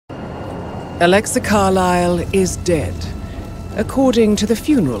Alexa Carlisle is dead. According to the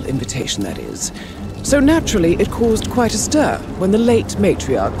funeral invitation, that is. So naturally, it caused quite a stir when the late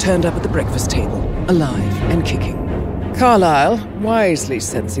matriarch turned up at the breakfast table, alive and kicking. Carlisle, wisely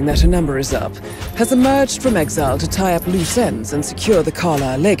sensing that her number is up, has emerged from exile to tie up loose ends and secure the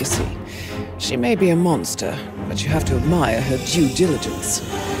Carlisle legacy. She may be a monster, but you have to admire her due diligence.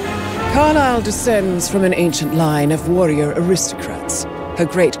 Carlisle descends from an ancient line of warrior aristocrats. Her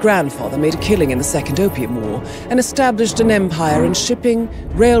great-grandfather made a killing in the Second Opium War and established an empire in shipping,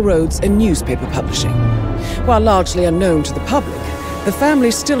 railroads, and newspaper publishing. While largely unknown to the public, the family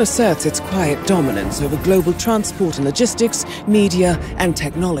still asserts its quiet dominance over global transport and logistics, media, and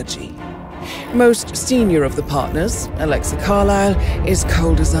technology. Most senior of the partners, Alexa Carlisle, is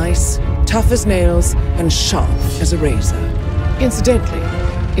cold as ice, tough as nails, and sharp as a razor. Incidentally,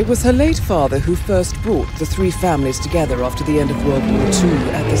 it was her late father who first brought the three families together after the end of World War II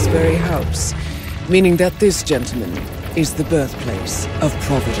at this very house, meaning that this gentleman is the birthplace of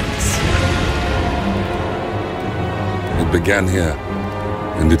Providence. It began here,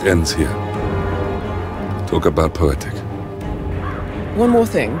 and it ends here. Talk about poetic. One more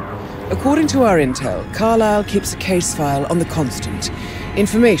thing. According to our intel, Carlisle keeps a case file on the Constant,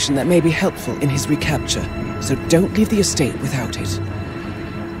 information that may be helpful in his recapture, so don't leave the estate without it.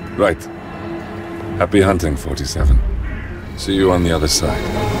 Right. Happy hunting, 47. See you on the other side.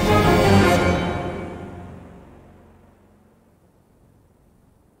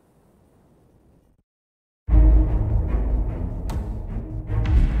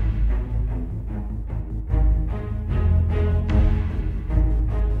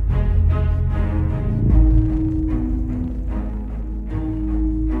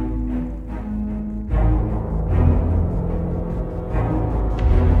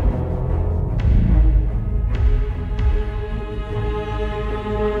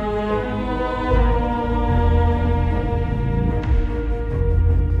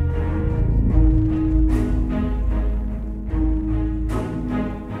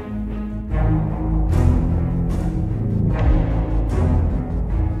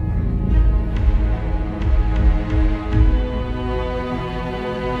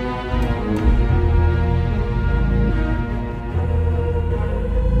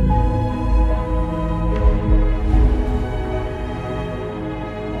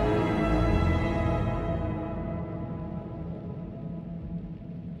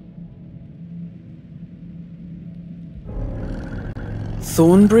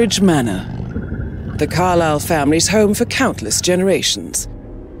 Thornbridge Manor. The Carlisle family's home for countless generations.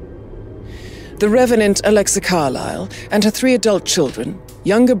 The Revenant Alexa Carlisle and her 3 adult children,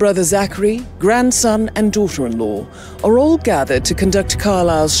 younger brother Zachary, grandson and daughter-in-law, are all gathered to conduct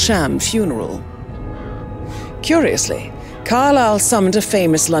Carlisle's sham funeral. Curiously, Carlisle summoned a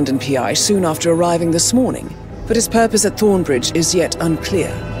famous London PI soon after arriving this morning, but his purpose at Thornbridge is yet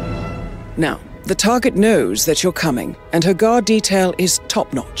unclear. Now, the target knows that you're coming, and her guard detail is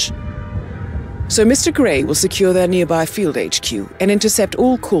top-notch. So Mr. Gray will secure their nearby field HQ and intercept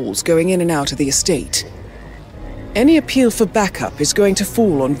all calls going in and out of the estate. Any appeal for backup is going to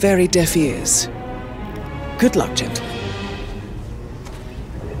fall on very deaf ears. Good luck, gentlemen.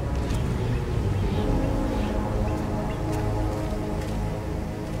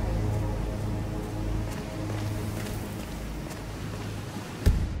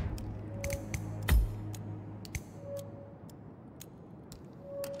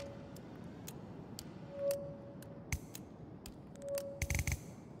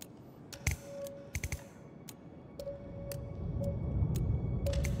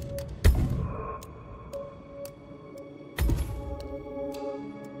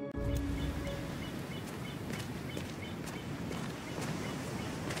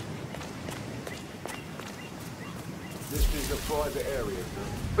 This is a private area, sir.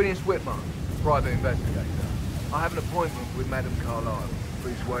 Phineas Whitmer, private investigator. I have an appointment with Madam Carlisle.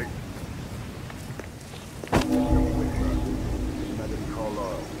 Please wait. Mr. Whitmer, this is Madam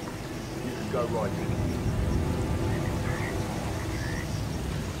Carlisle. You can go right in.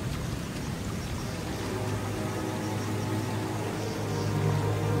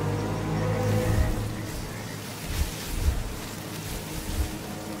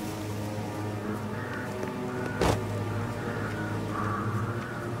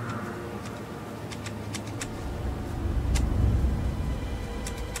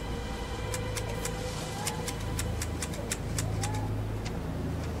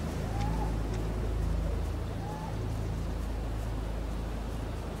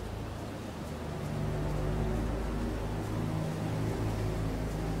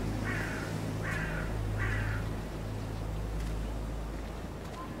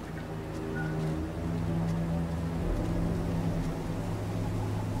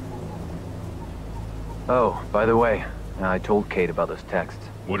 Oh, by the way, I told Kate about those texts.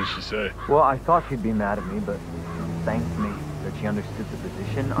 What did she say? Well, I thought she'd be mad at me, but she thanked me that she understood the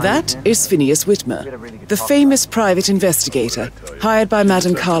position. That is Phineas Whitmer, the famous private investigator, hired by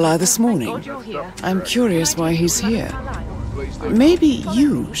Madame Carlisle this morning. I'm curious why he's here. Maybe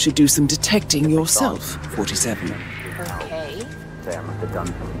you should do some detecting yourself, 47. Okay. Say I must have done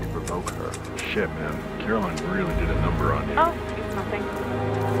something to provoke her. Shit, man. Caroline really did a number on you. Oh, it's nothing.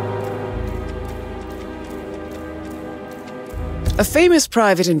 A famous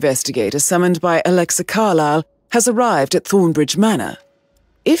private investigator summoned by Alexa Carlisle has arrived at Thornbridge Manor.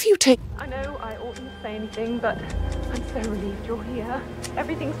 If you take... I know I oughtn't to say anything, but I'm so relieved you're here.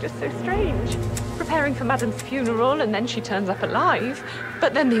 Everything's just so strange. Preparing for Madame's funeral, and then she turns up alive.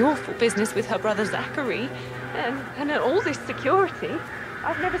 But then the awful business with her brother Zachary, and all this security.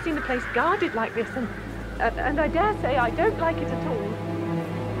 I've never seen the place guarded like this, and I dare say I don't like it at all.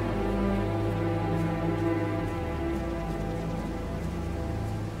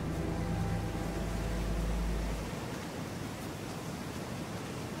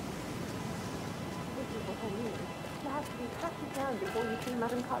 Before you see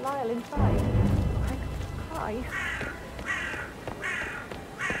Madame Carlisle inside. I could cry.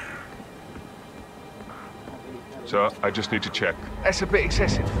 So, I just need to check. That's a bit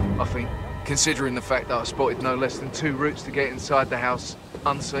excessive, I think, considering the fact that I spotted no less than 2 routes to get inside the house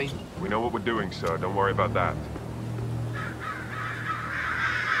unseen. We know what we're doing, sir. Don't worry about that.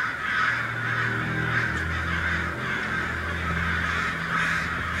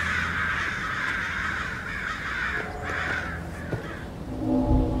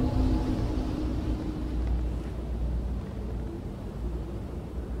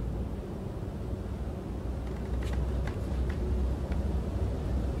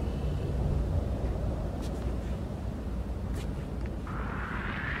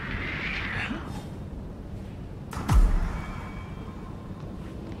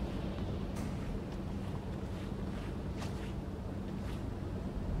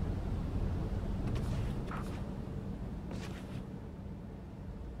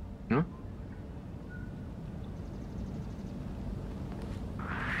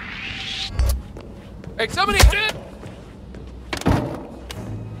 Hey, somebody!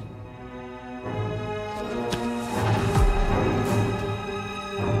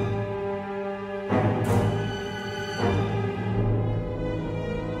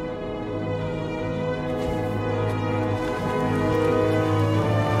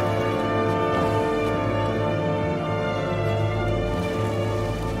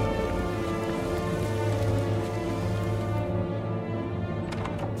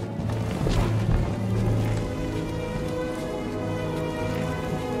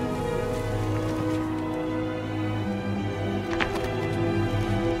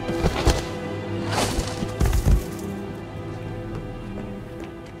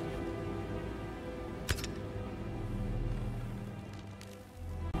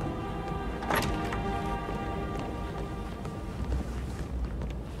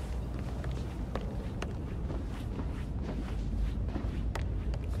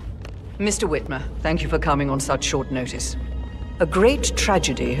 Mr. Whitmer, thank you for coming on such short notice. A great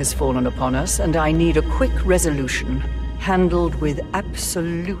tragedy has fallen upon us, and I need a quick resolution, handled with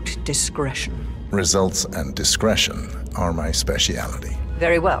absolute discretion. Results and discretion are my speciality.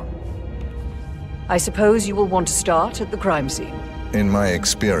 Very well. I suppose you will want to start at the crime scene. In my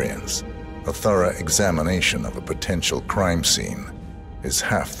experience, a thorough examination of a potential crime scene is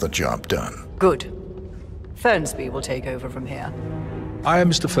half the job done. Good. Fernsby will take over from here. I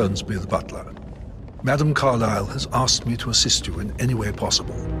am Mr. Fernsby, the butler. Madame Carlisle has asked me to assist you in any way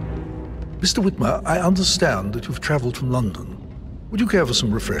possible. Mr. Whitmer, I understand that you've traveled from London. Would you care for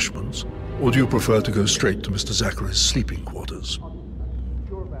some refreshments? Or do you prefer to go straight to Mr. Zachary's sleeping quarters?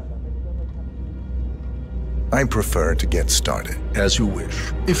 I prefer to get started. As you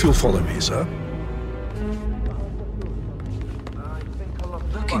wish. If you'll follow me, sir.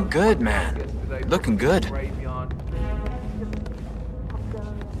 Looking good, man. Looking good.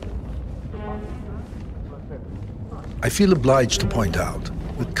 I feel obliged to point out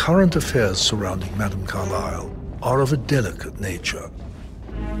that current affairs surrounding Madame Carlisle are of a delicate nature.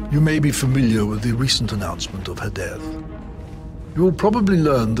 You may be familiar with the recent announcement of her death. You will probably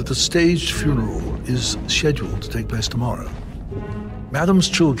learn that a staged funeral is scheduled to take place tomorrow. Madame's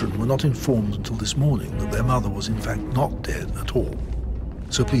children were not informed until this morning that their mother was in fact not dead at all.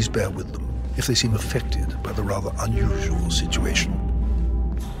 So please bear with them if they seem affected by the rather unusual situation.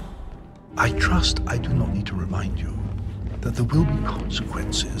 I trust I do not need to remind you that there will be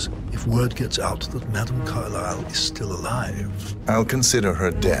consequences if word gets out that Madame Carlisle is still alive. I'll consider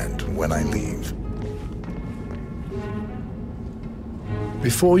her dead when I leave.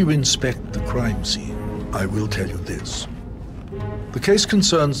 Before you inspect the crime scene, I will tell you this. The case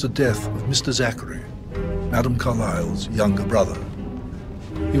concerns the death of Mr. Zachary, Madame Carlisle's younger brother.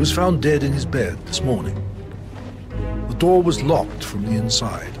 He was found dead in his bed this morning. The door was locked from the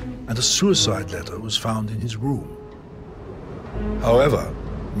inside, and a suicide letter was found in his room. However,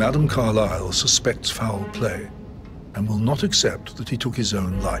 Madame Carlisle suspects foul play and will not accept that he took his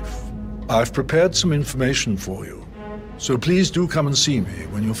own life. I've prepared some information for you, so please do come and see me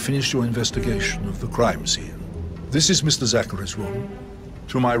when you've finished your investigation of the crime scene. This is Mr. Zachary's room,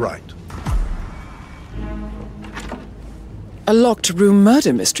 to my right. A locked room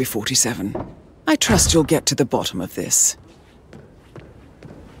murder mystery, 47. I trust you'll get to the bottom of this.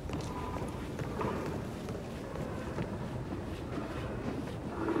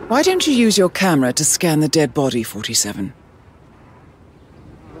 Why don't you use your camera to scan the dead body, 47?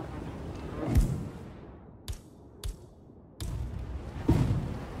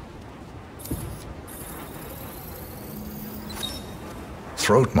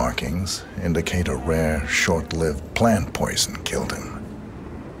 Throat markings indicate a rare, short-lived plant poison killed him.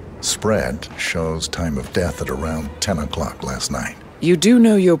 Spread shows time of death at around 10 o'clock last night. You do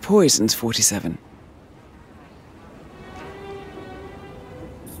know your poisons, 47.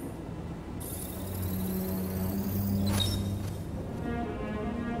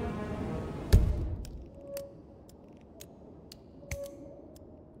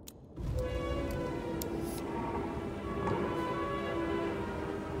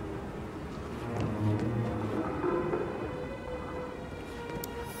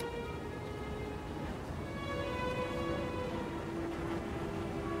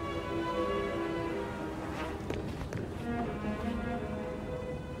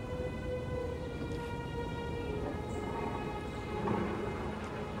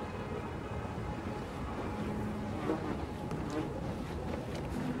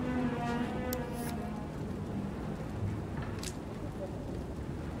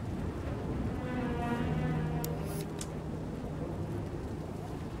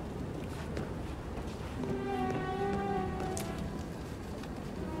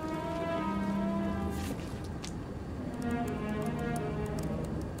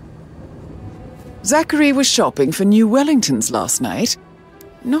 Zachary was shopping for new Wellingtons last night.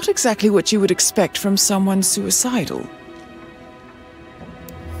 Not exactly what you would expect from someone suicidal.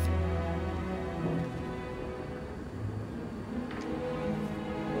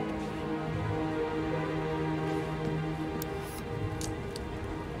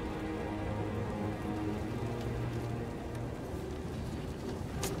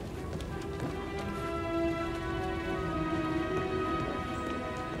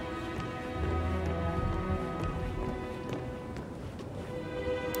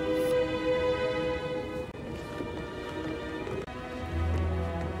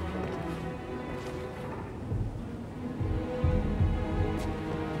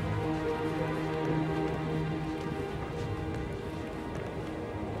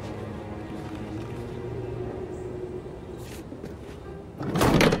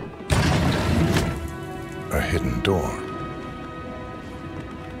 A hidden door.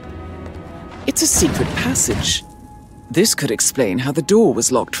 It's a secret passage. This could explain how the door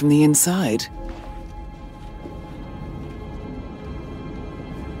was locked from the inside.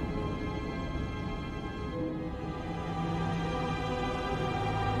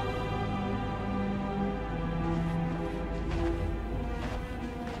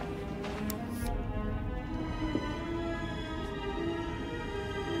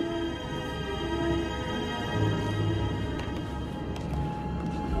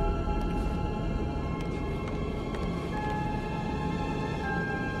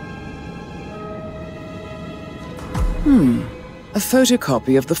 A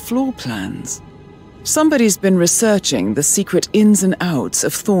photocopy of the floor plans. Somebody's been researching the secret ins and outs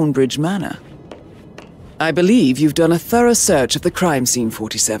of Thornbridge Manor. I believe you've done a thorough search of the crime scene,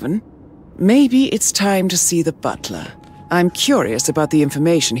 47. Maybe it's time to see the butler. I'm curious about the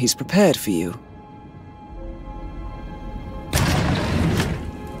information he's prepared for you.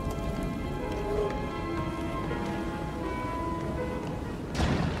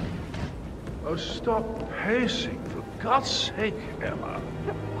 Oh, stop pacing, for God's sake, Emma.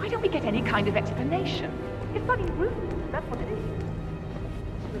 Look, why don't we get any kind of explanation? It's bloody rude, that's what it is.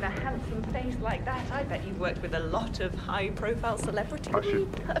 With a handsome face like that, I bet you've worked with a lot of high-profile celebrities. I should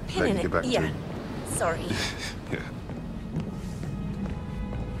A pin let in you it. get back Yeah. to... Sorry. Yeah.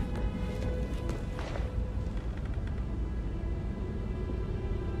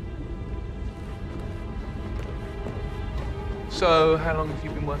 So, how long have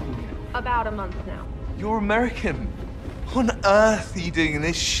you been working here? About a month now. You're American. What on earth are you doing in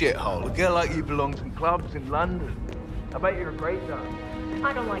this shithole? A girl like you belongs in clubs in London. I bet you're a great dancer.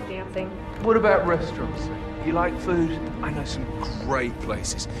 I don't like dancing. What about restaurants? You like food? I know some great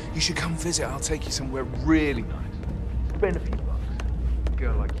places. You should come visit. I'll take you somewhere really nice. Spend a few bucks. A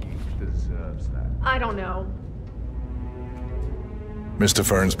girl like you deserves that. I don't know. Mr.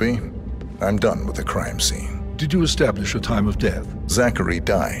 Fernsby, I'm done with the crime scene. Did you establish a time of death? Zachary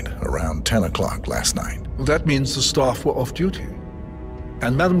died around 10 o'clock last night. Well, that means the staff were off duty.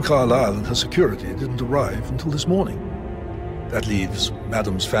 And Madame Carlisle and her security didn't arrive until this morning. That leaves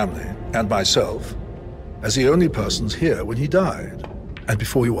Madame's family and myself as the only persons here when he died. And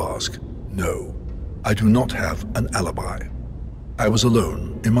before you ask, no, I do not have an alibi. I was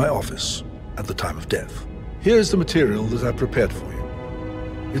alone in my office at the time of death. Here's the material that I prepared for you.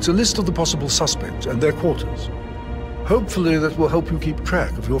 It's a list of the possible suspects and their quarters. Hopefully that will help you keep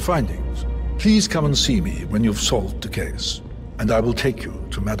track of your findings. Please come and see me when you've solved the case, and I will take you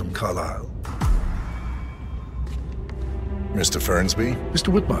to Madame Carlisle. Mr. Fernsby?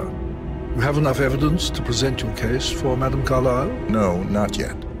 Mr. Whitmer, you have enough evidence to present your case for Madame Carlisle? No, not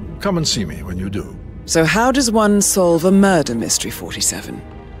yet. Come and see me when you do. So how does one solve a murder mystery, 47?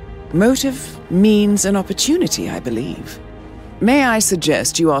 Motive, means, and opportunity, I believe. May I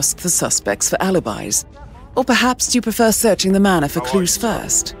suggest you ask the suspects for alibis? Or perhaps do you prefer searching the manor for clues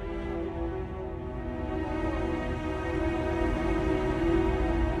first?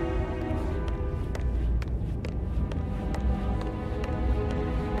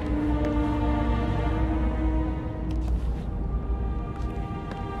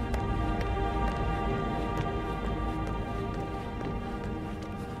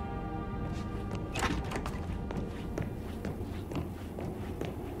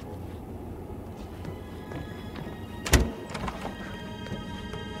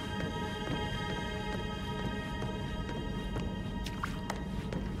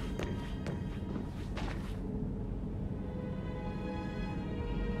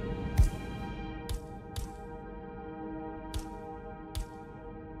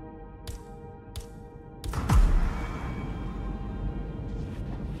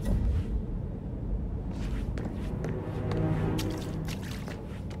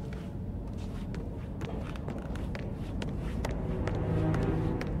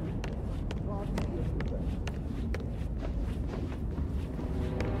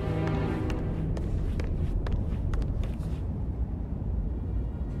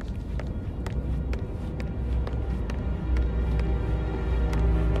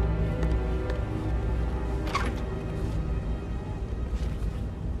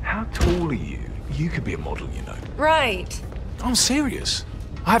 How tall are you? You could be a model, you know. Right. I'm serious.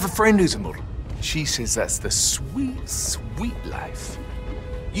 I have a friend who's a model. She says that's the sweet, sweet life.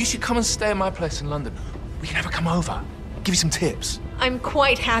 You should come and stay at my place in London. We can have her come over. Give you some tips. I'm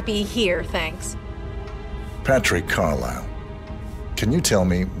quite happy here, thanks. Patrick Carlisle, can you tell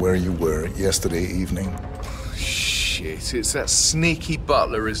me where you were yesterday evening? Shit, it's that sneaky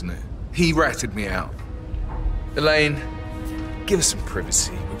butler, isn't it? He ratted me out. Elaine, give us some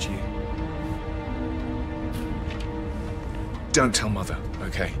privacy, would you? Don't tell Mother,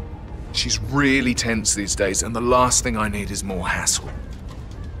 okay? She's really tense these days, and the last thing I need is more hassle.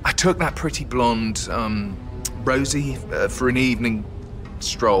 I took that pretty blonde, Rosie, for an evening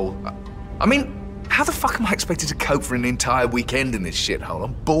stroll. I mean, how the fuck am I expected to cope for an entire weekend in this shithole?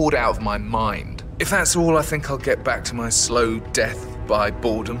 I'm bored out of my mind. If that's all, I think I'll get back to my slow death by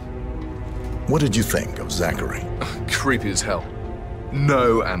boredom. What did you think of Zachary? Creepy as hell.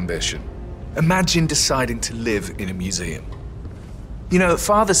 No ambition. Imagine deciding to live in a museum. You know,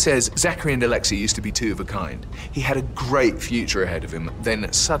 Father says Zachary and Alexa used to be two of a kind. He had a great future ahead of him.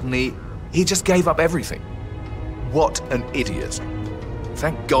 Then suddenly, he just gave up everything. What an idiot.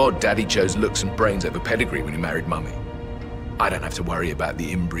 Thank God Daddy chose looks and brains over pedigree when he married Mummy. I don't have to worry about the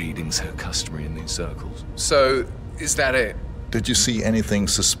inbreeding so customary in these circles. So, is that it? Did you see anything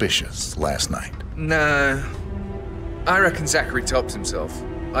suspicious last night? No. I reckon Zachary tops himself.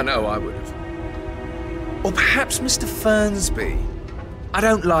 I know I would have. Or perhaps Mr. Fernsby. I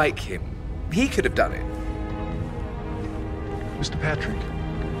don't like him. He could have done it. Mr. Patrick,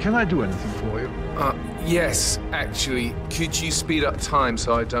 can I do anything for you? Yes, actually. Could you speed up time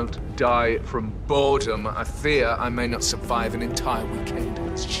so I don't die from boredom? I fear I may not survive an entire weekend in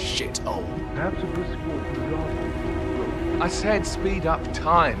this shithole. Perhaps a brisk walk in the garden. I said speed up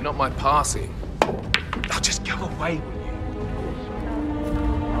time, not my passing. I'll just go away with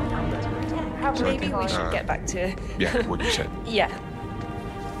you. Maybe we should get back to... Yeah, what you said. Yeah.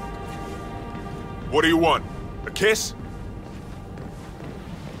 What do you want? A kiss?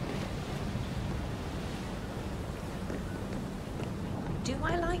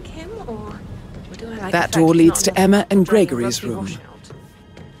 like him, or do I like That the door fact he's leads not to Emma and drying a Gregory's rugby room. washout?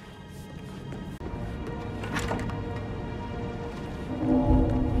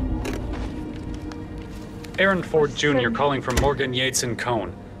 Aaron Ford Jr. calling from Morgan, Yates &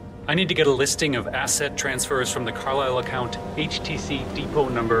 Cohn. I need to get a listing of asset transfers from the Carlisle account HTC depot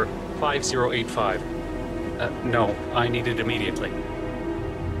number 5085. No, I need it immediately.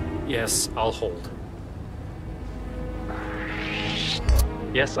 Yes, I'll hold.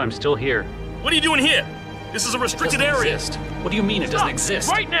 Yes, I'm still here. What are you doing here? This is a restricted area. Exist. What do you mean it doesn't exist?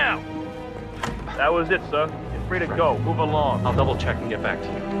 Right now! That was it, sir. You're free to go. Move along. I'll double check and get back to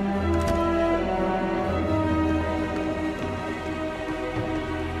you.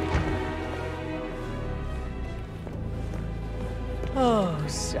 Oh,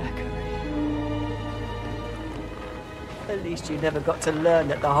 Zachary. At least you never got to learn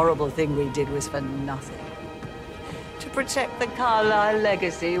that the horrible thing we did was for nothing. To protect the Carlisle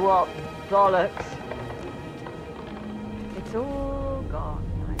legacy, what bollocks. It's all gone.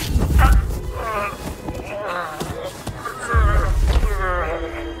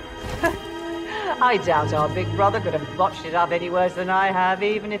 I doubt our big brother could have botched it up any worse than I have,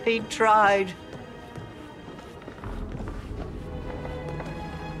 even if he'd tried.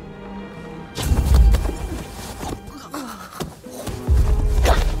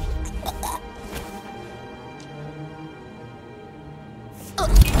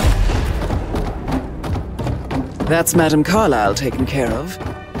 That's Madame Carlisle taken care of.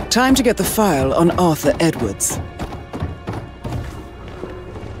 Time to get the file on Arthur Edwards.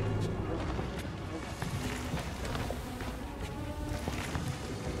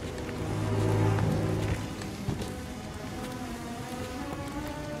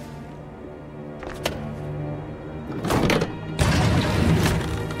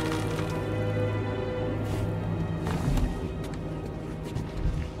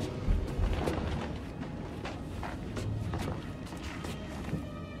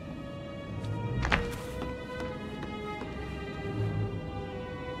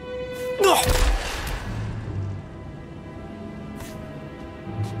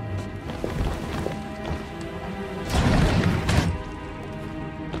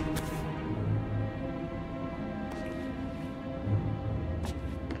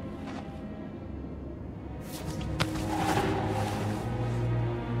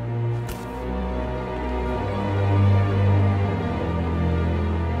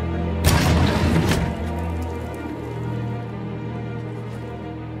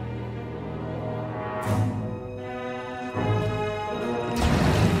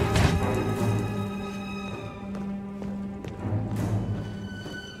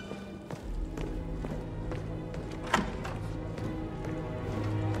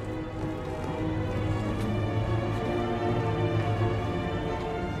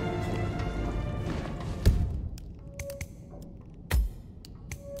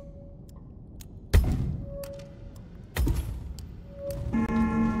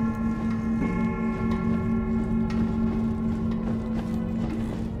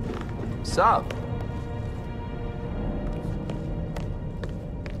 Sup?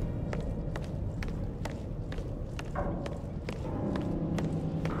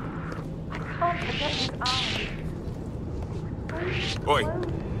 Oi,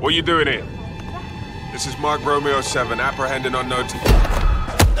 what are you doing here? This is Mark Romeo 7, apprehending unknown to...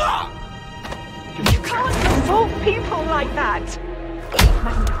 You can't assault people like that!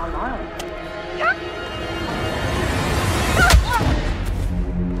 Madame Carlisle.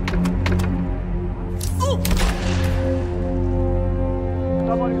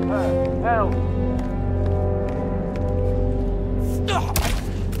 Somebody's hurt. Help!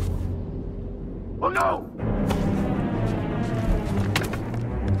 Oh no!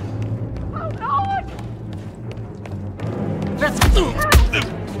 Oh Lord! Let's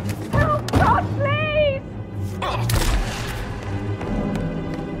Help, God, please!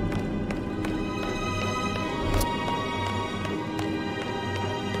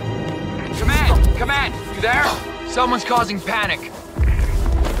 Command! Command! You there? Someone's causing panic.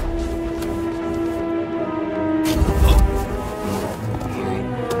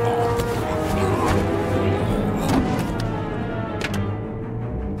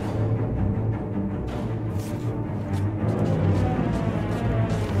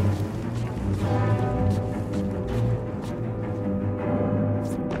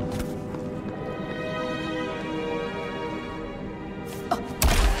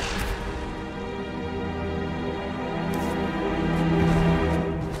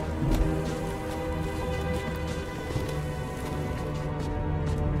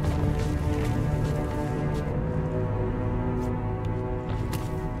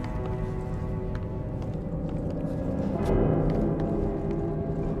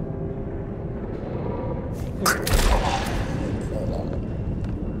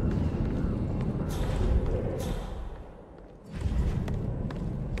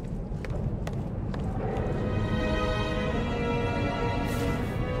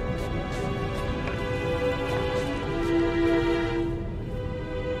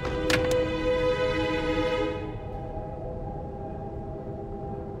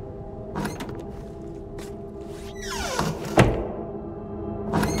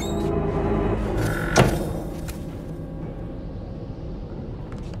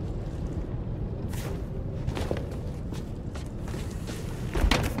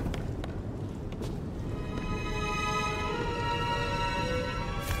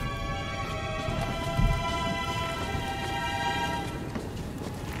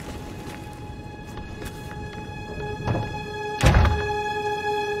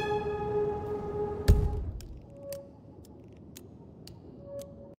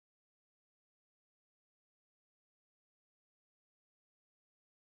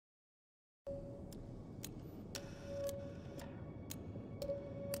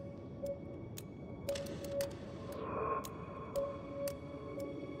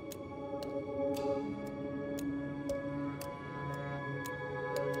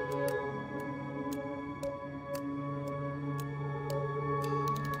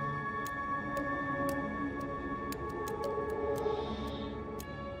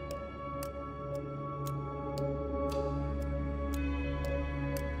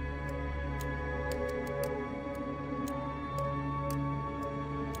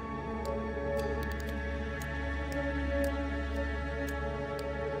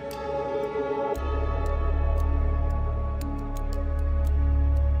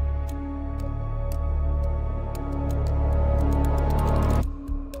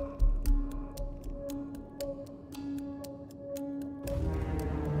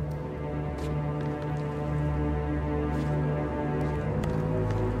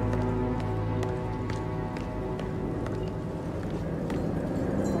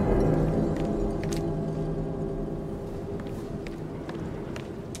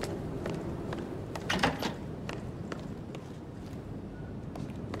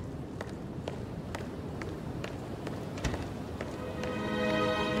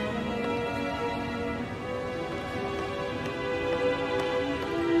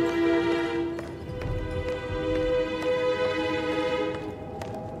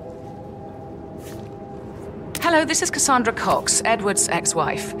 Hello, this is Cassandra Cox, Edward's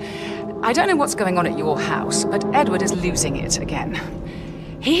ex-wife. I don't know what's going on at your house, but Edward is losing it again.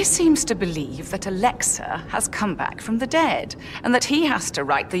 He seems to believe that Alexa has come back from the dead, and that he has to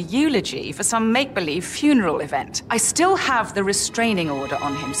write the eulogy for some make-believe funeral event. I still have the restraining order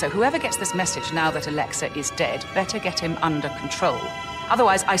on him, so whoever gets this message now that Alexa is dead better get him under control.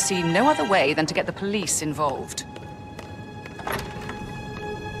 Otherwise, I see no other way than to get the police involved.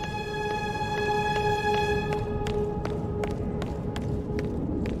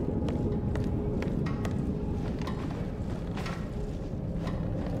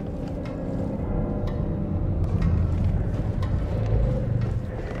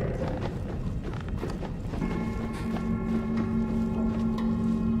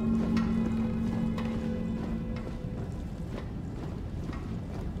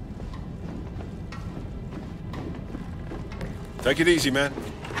 Take it easy, man.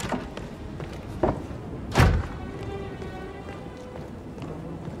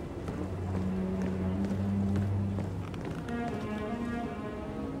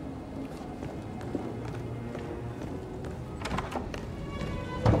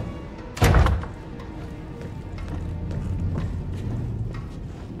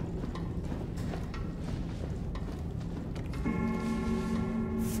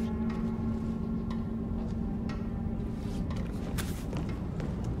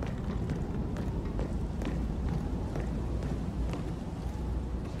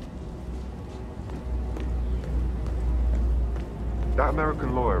 That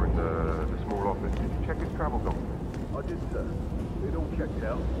American lawyer in the small office, did you check his travel documents? I did, sir. It all checked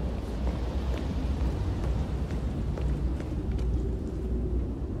out.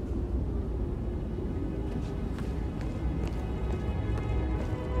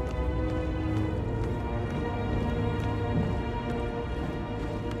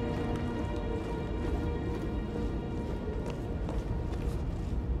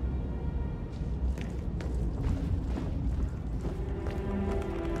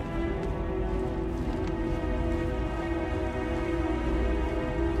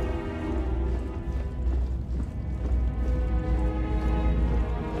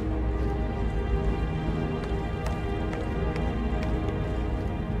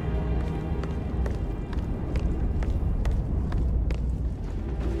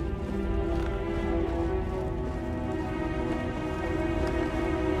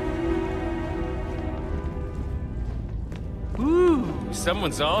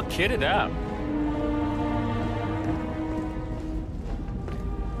 someone's all kitted up.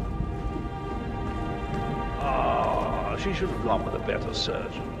 Ah, she should have gone with a better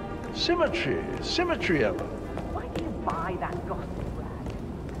surgeon. Symmetry ever. Why do you buy that gossip rag?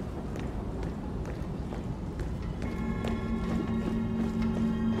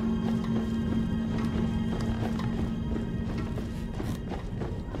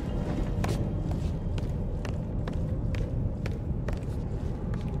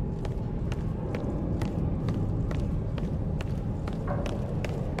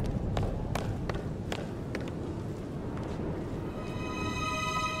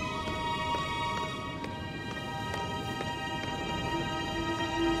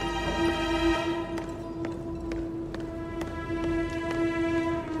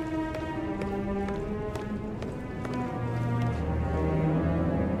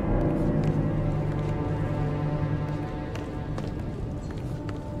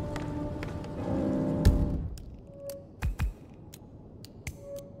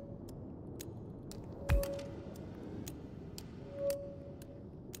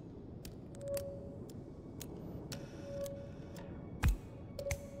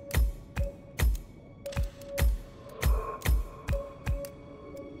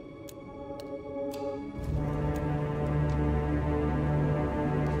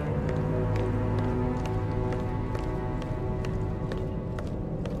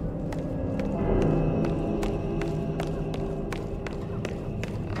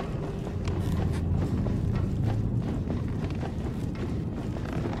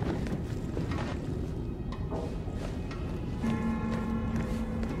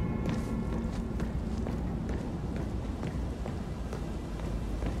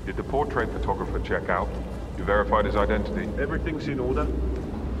 Did the portrait photographer check out? You verified his identity? Everything's in order.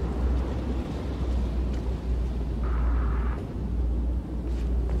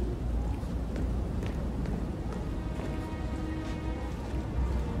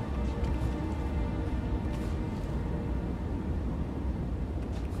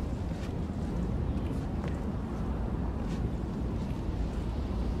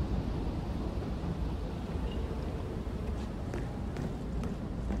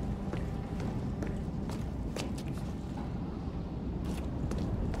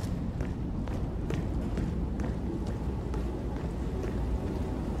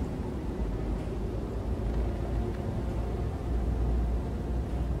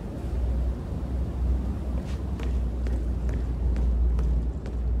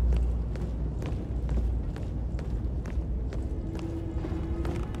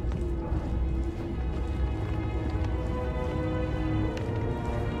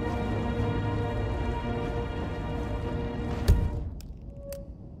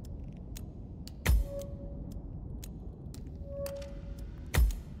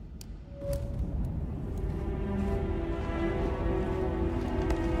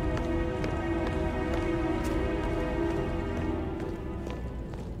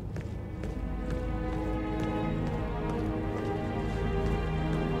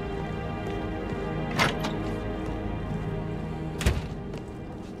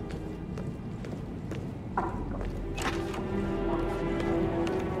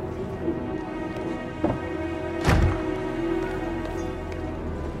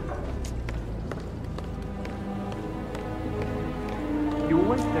 You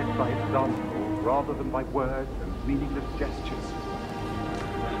always led by example rather than by words and meaningless gestures.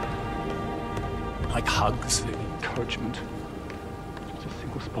 Like hugs, encouragement. Just a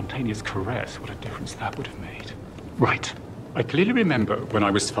single spontaneous caress, what a difference that would have made. Right. I clearly remember when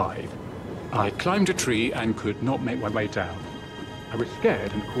I was 5. I climbed a tree and could not make my way down. I was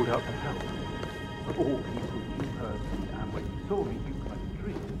scared and called out for help. Of all people you heard me, and when you saw me, you climbed the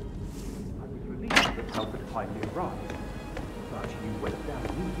tree. I was relieved that help had finally arrived. But you went down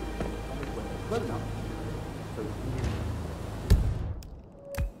immediately, and when the grown-up, so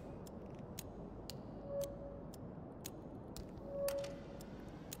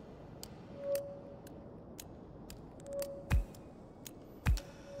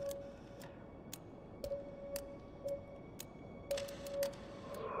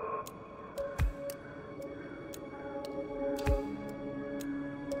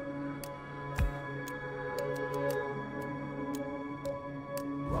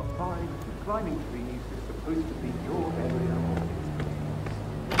climbing trees is supposed to be your area of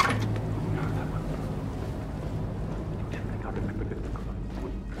expertise. No, that one. I don't think I remember this because I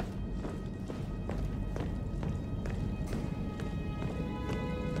wouldn't.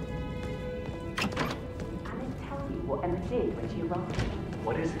 Alice tell you what Emma did when she arrived?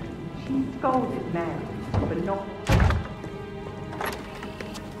 What is it? She scolded Mary for not...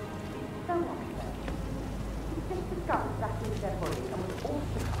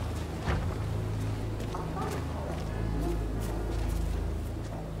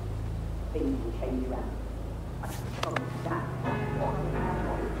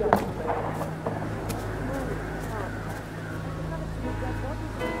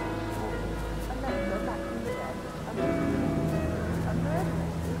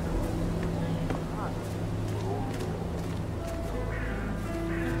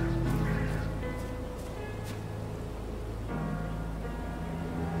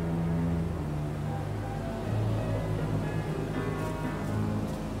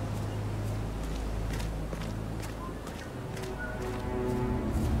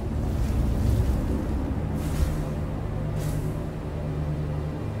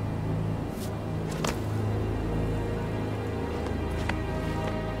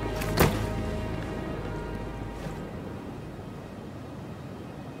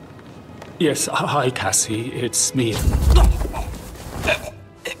 Yes, hi, Cassie. It's me.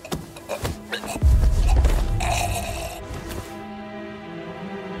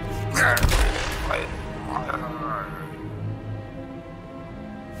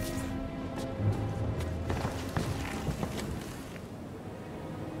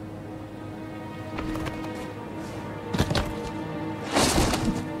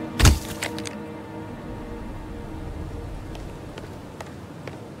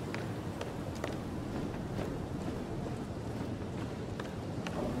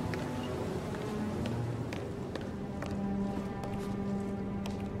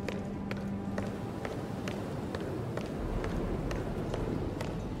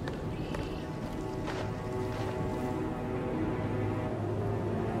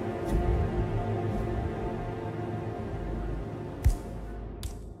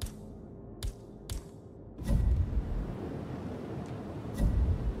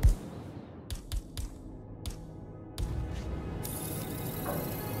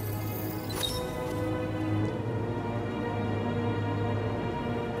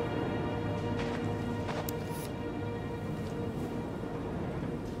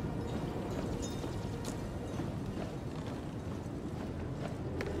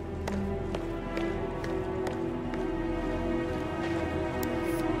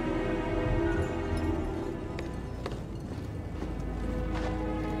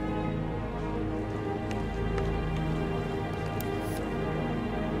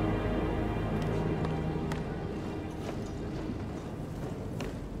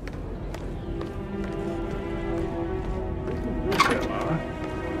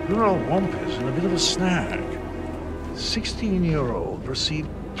 You're a wampus and a bit of a snag. 16-year-old received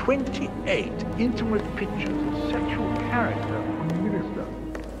 28 intimate pictures of sexual character from the minister.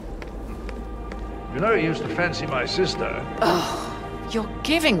 You know he used to fancy my sister. Oh, you're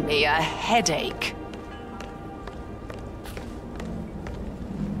giving me a headache.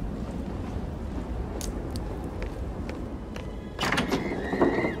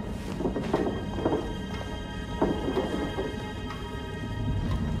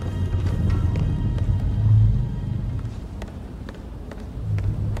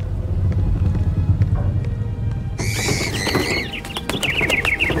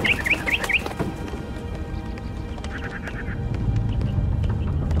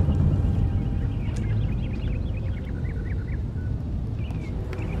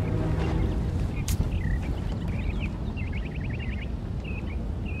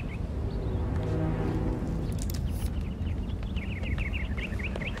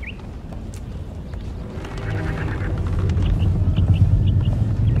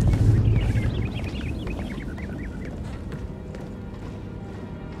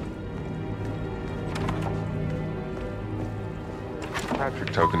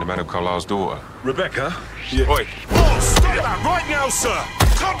 Patrick token to Madame Carlisle's daughter. Rebecca? Yeah. Oi. Oh, stop that right now, sir!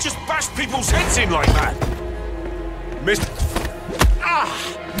 You can't just bash people's heads in like that! Mr. Ah!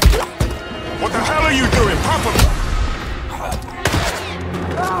 What the hell are you doing? Pop him!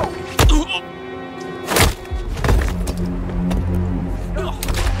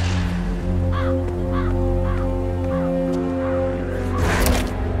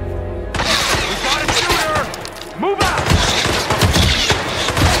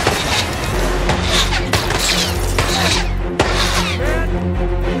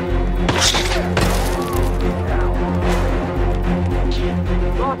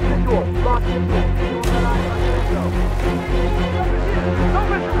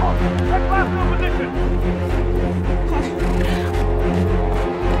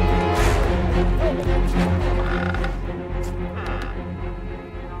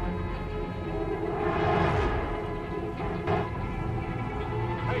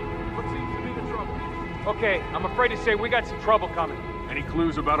 Okay, I'm afraid to say we got some trouble coming. Any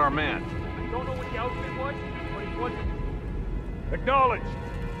clues about our man? I don't know what the outfit was, but he wasn't. Acknowledged.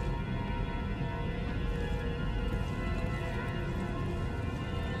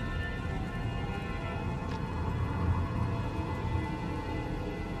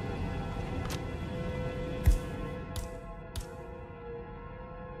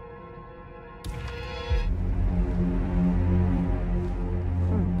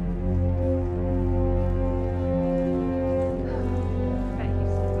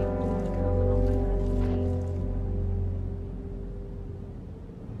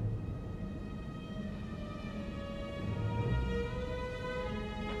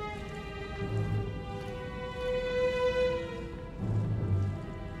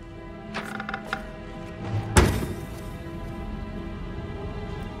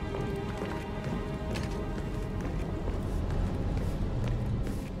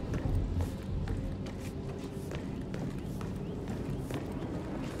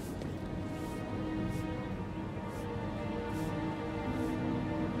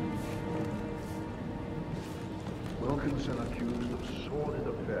 Yateson accused of sordid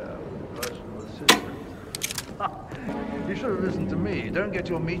affair with personal assistant. You should have listened to me. Don't get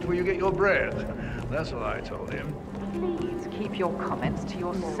your meat where you get your bread. That's what I told him. Please keep your comments to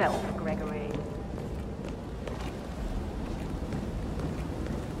yourself, Gregory.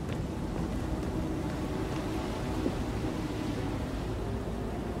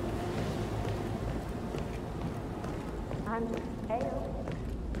 And ale.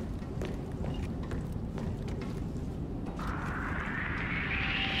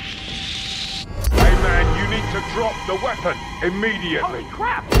 Hey man, you need to drop the weapon immediately. Holy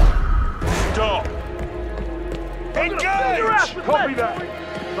crap! Stop! Engage! Copy that.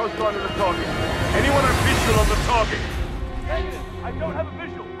 No sign of the target. Anyone have visual on the target? Negative. I don't have a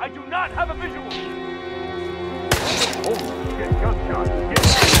visual. I do not have a visual. Oh, get gunshot.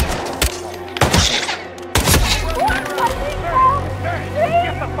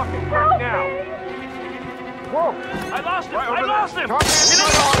 Get the fucking crap now. Whoa! I lost him! I lost him!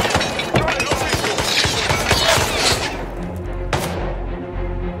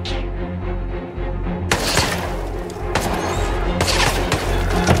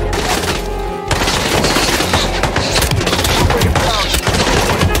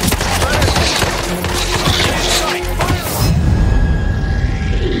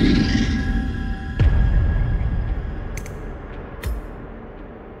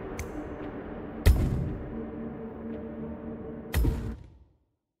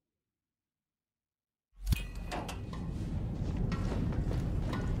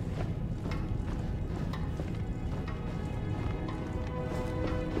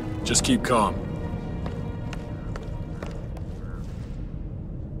 Just keep calm.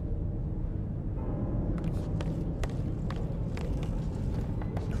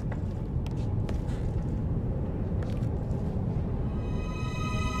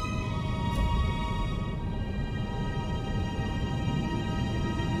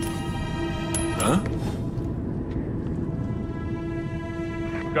 Huh?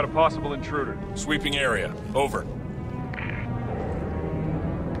 We've got a possible intruder. Sweeping area. Over.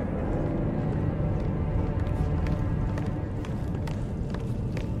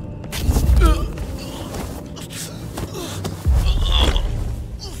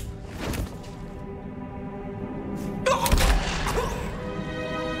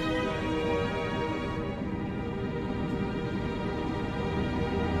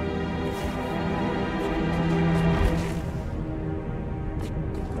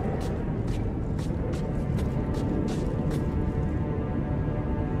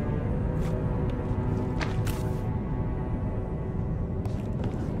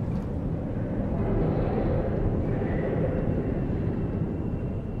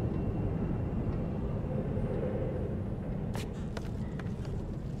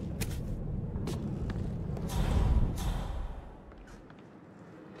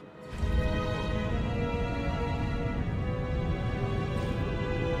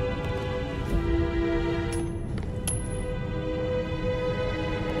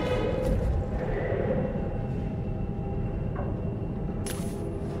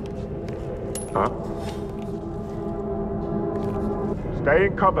 Huh? Stay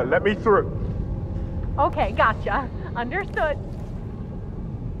in cover. Let me through. Okay, gotcha. Understood.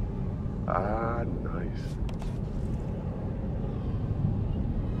 Ah, nice.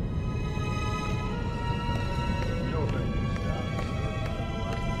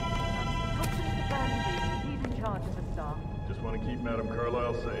 He's in charge of the staff. Just want to keep Madam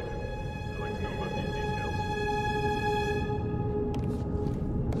Carlisle safe. I'd like to know about these details.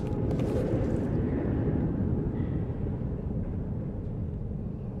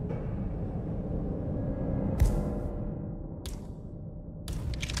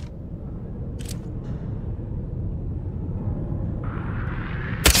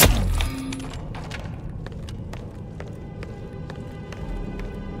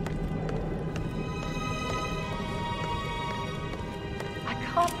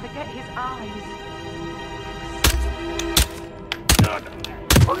 Can't forget his eyes.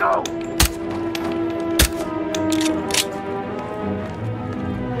 Oh no!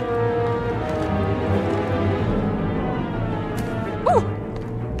 Ooh!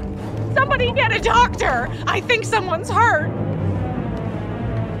 Somebody get a doctor! I think someone's hurt!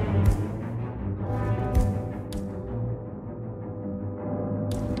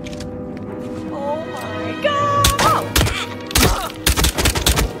 Oh my god!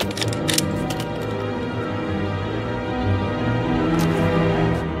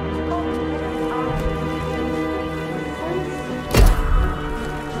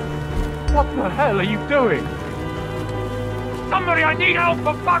 What the hell are you doing? Somebody, I need help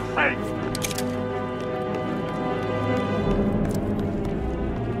for fuck's sake!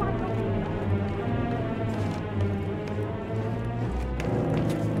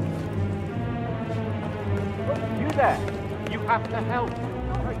 have to help.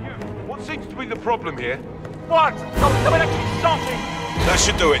 What seems to be the problem here? What? Stop the electric starting! That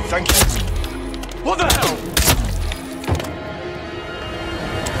should do it, thank you. What the hell?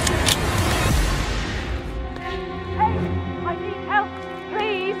 Hey, I need help,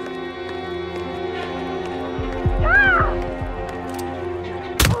 please.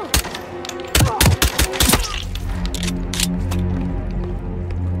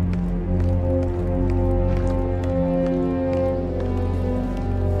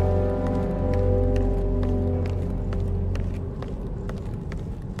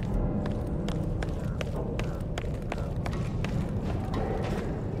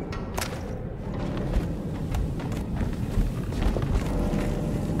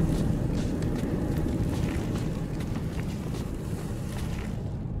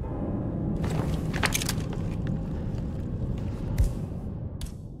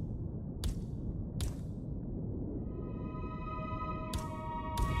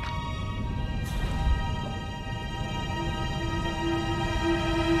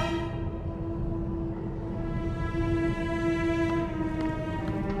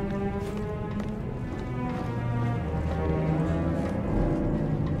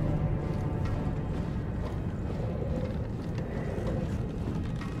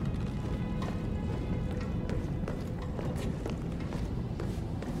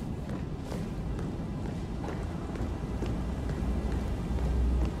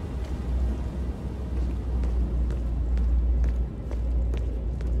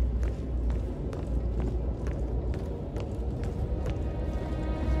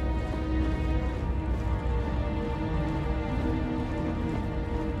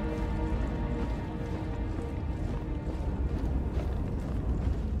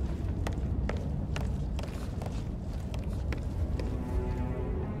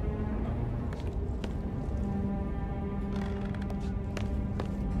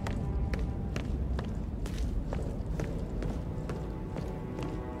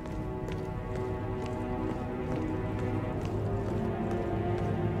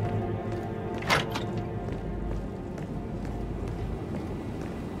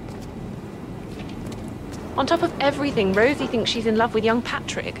 On top of everything, Rosie thinks she's in love with young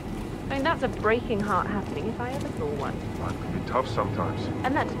Patrick. I mean, that's a breaking heart happening if I ever saw one. Life can be tough sometimes.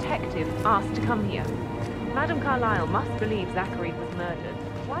 And that detective asked to come here. Madame Carlisle must believe Zachary was murdered.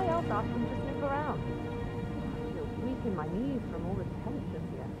 Why else ask him to snoop around? I feel weak in my knees from all the tension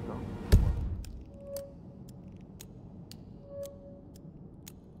here.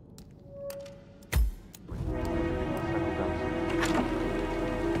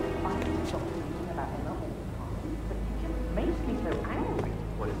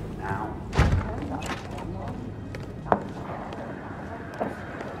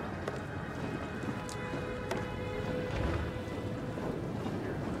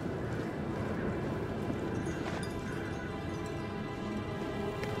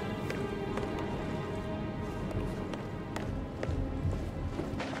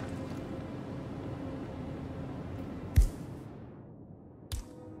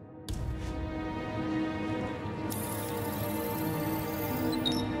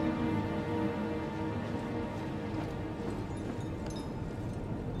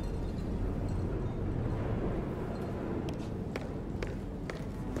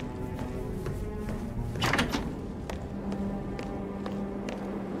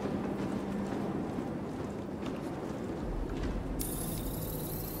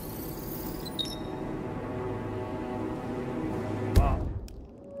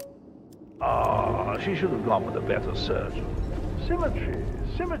 She should have gone with a better surgeon.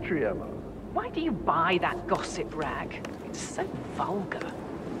 Symmetry, Emma. Why do you buy that gossip rag? It's so vulgar.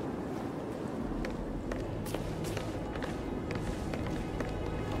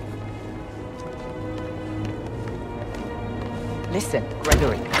 Listen,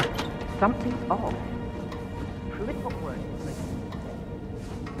 Gregory. Something's off. Prove it what words.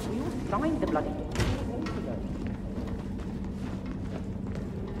 We all signed the bloody thing.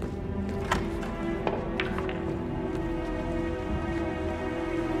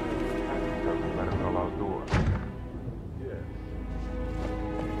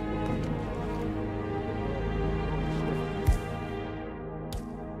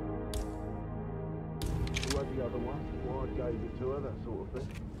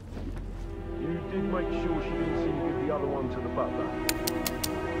 You did make sure she didn't see you give the other one to the butler.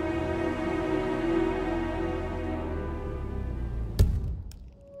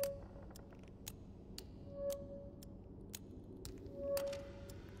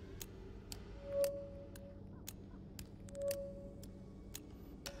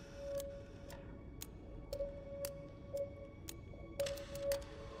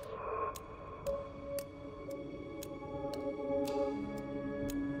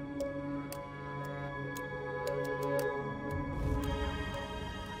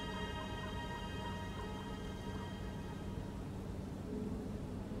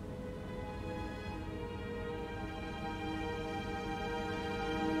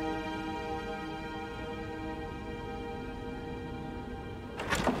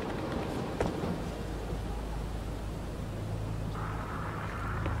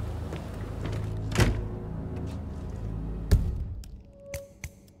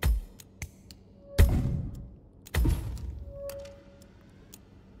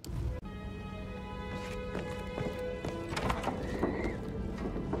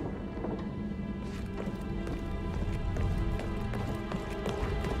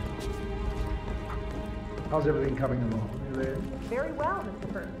 How's everything coming along, Elaine? Very well,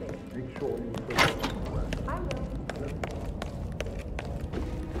 Mr. Percy. Make sure you put it I will.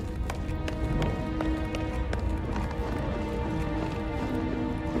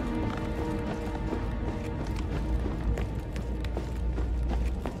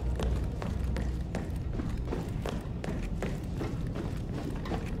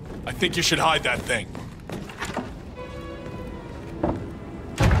 I think you should hide that thing.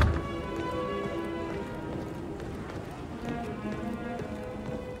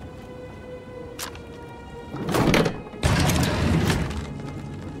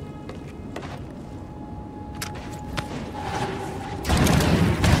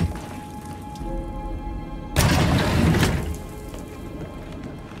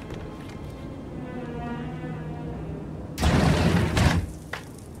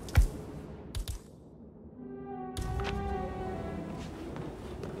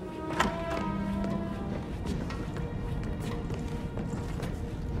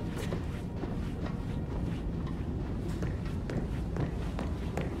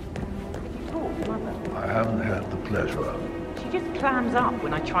 I haven't had the pleasure. She just clams up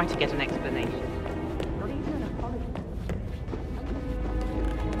when I try to get an explanation. Not even an apology.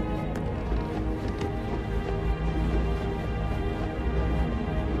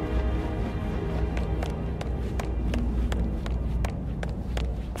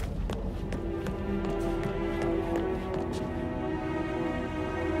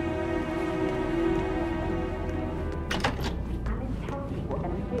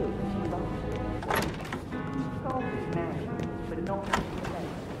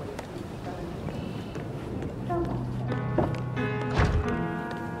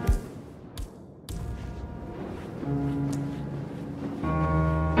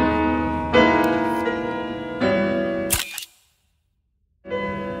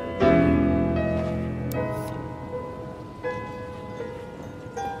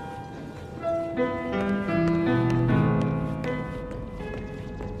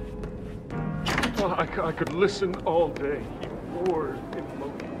 I could listen all day. He roars in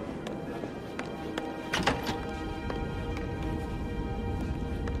emotion.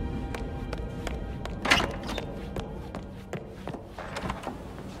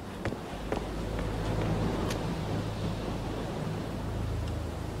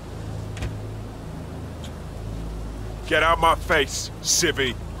 Get out my face,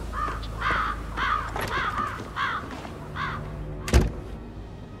 civvy.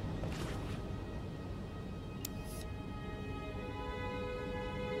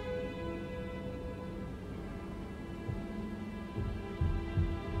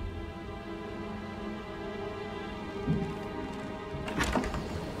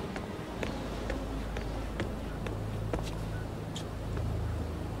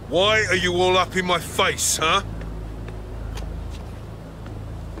 Why are you all up in my face, huh?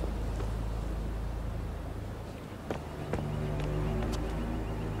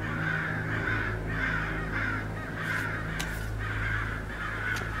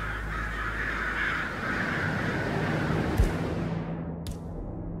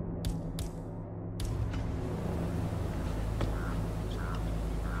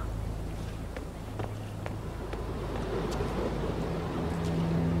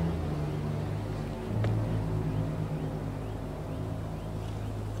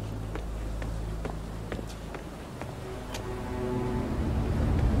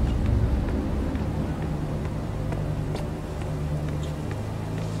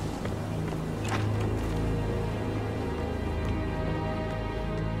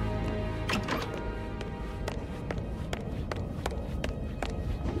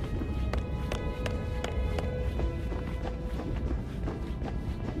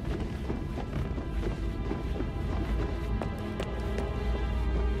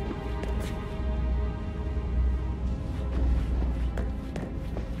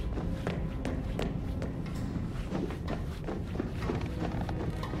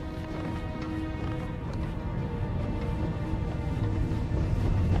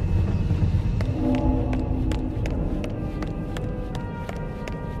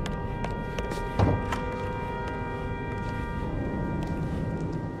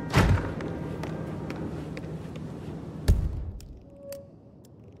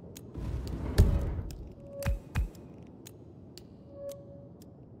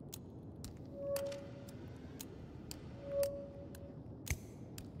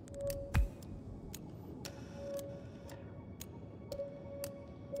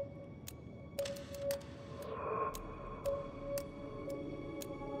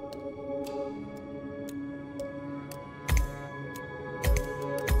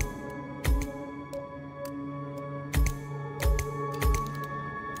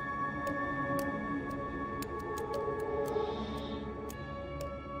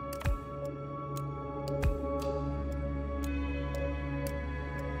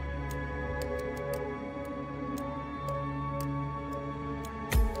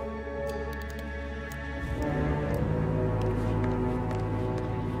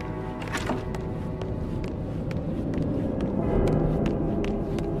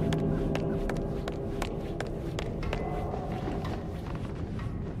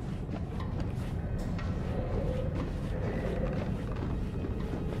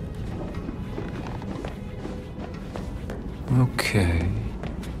 Okay.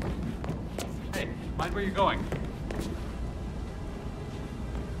 Hey, mind where you're going?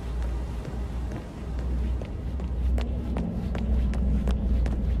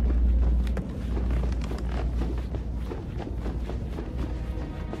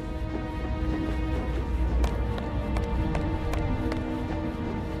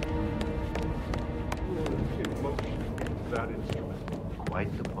 That instrument.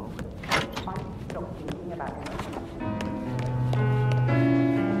 Quite the poke. Stop thinking about it.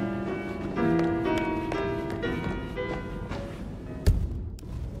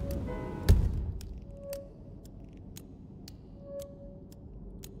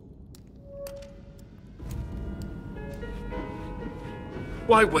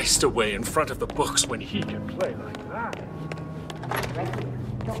 Why waste away in front of the books when he can play like that?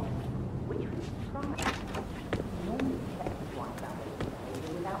 Stop. Which was try. Normally check with one another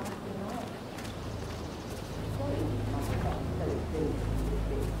without looking on.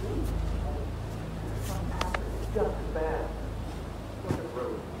 Just bad.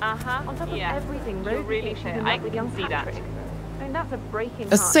 On top of everything, Rose really clear. I can see that. I mean, that's a breaking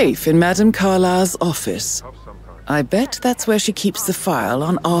A heart. safe in Madame Carlisle's office. I bet that's where she keeps the file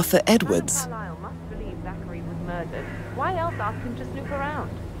on Arthur Edwards. Carlisle must believe Zachary was murdered. Why else ask him to snoop around?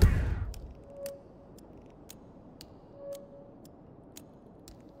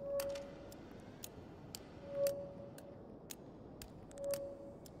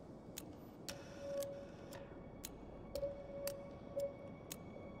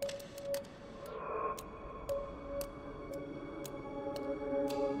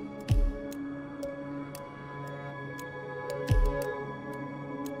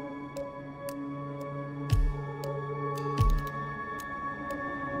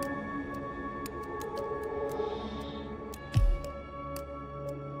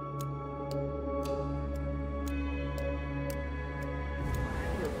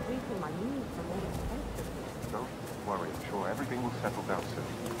 Don't worry, I'm sure everything will settle down soon.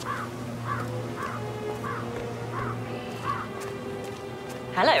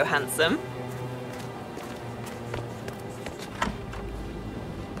 Hello, handsome.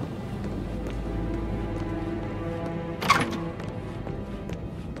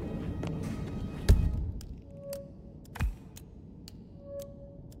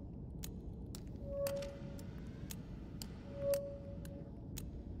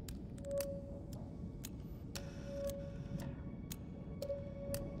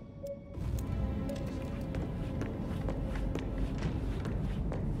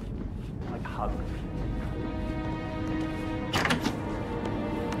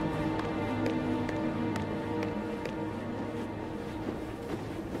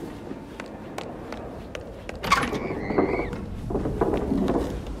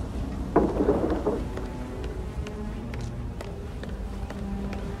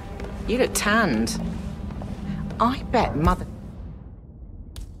 You look tanned. I bet Mother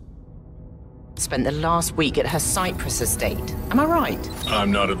spent the last week at her Cyprus estate. Am I right?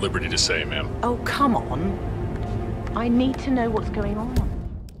 I'm not at liberty to say, ma'am. Oh, come on. I need to know what's going on.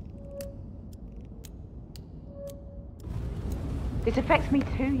 This affects me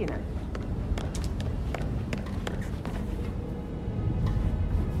too, you know.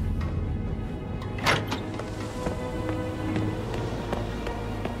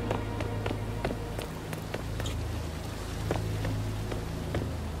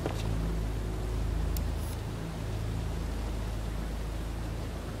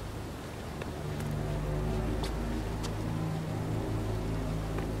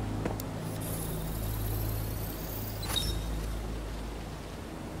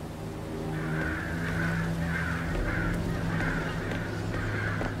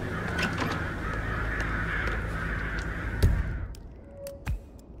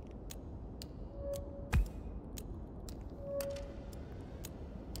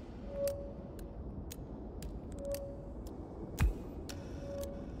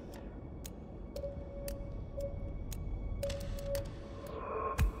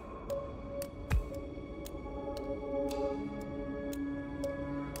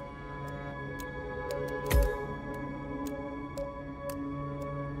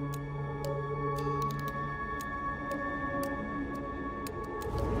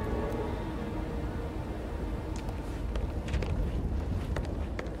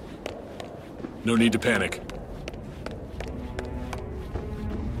 No need to panic.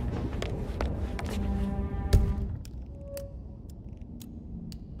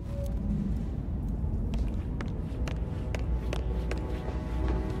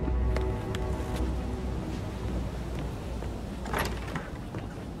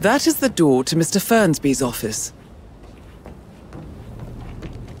 That is the door to Mr. Fernsby's office.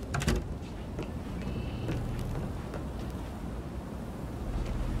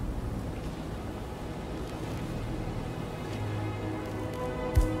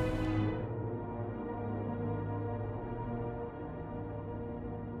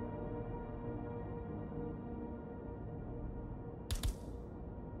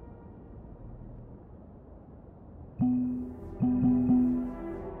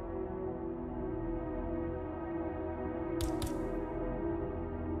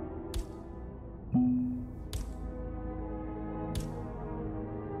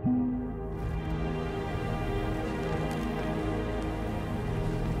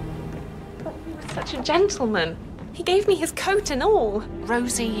 such a gentleman. He gave me his coat and all.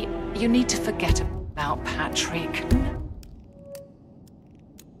 Rosie, you need to forget about Patrick.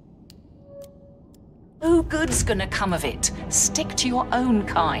 No good's gonna come of it. Stick to your own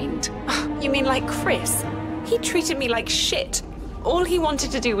kind. You mean like Chris? He treated me like shit. All he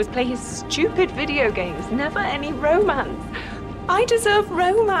wanted to do was play his stupid video games, never any romance. I deserve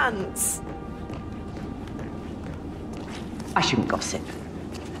romance. I shouldn't gossip,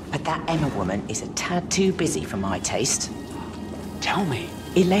 but that Emma woman is a tad too busy for my taste. Tell me.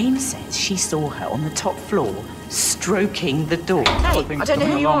 Elaine says she saw her on the top floor, stroking the door. Hey, I don't know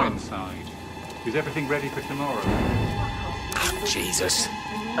who you are. Inside. Is everything ready for tomorrow? Oh, Jesus.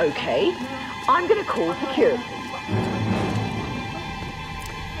 Okay, I'm gonna call security.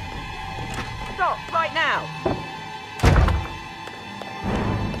 Stop, right now.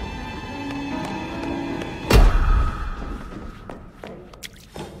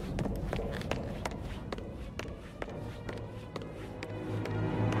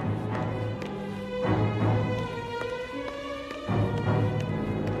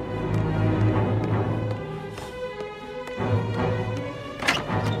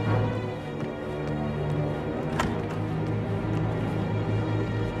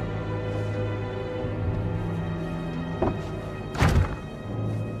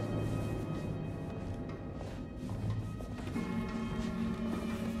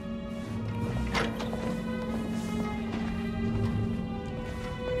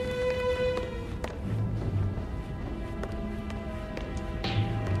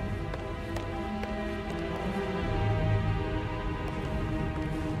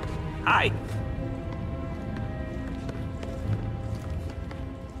 Hi.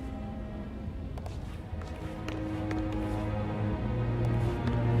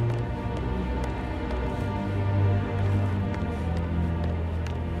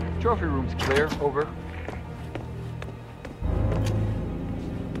 Trophy room's clear. Over.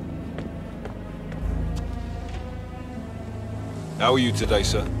 How are you today,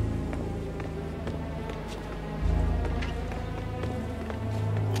 sir?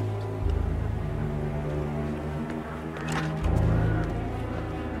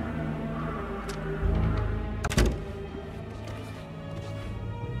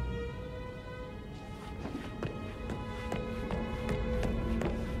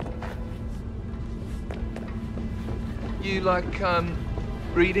 You like,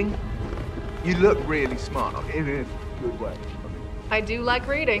 reading? You look really smart, in a good way. I do like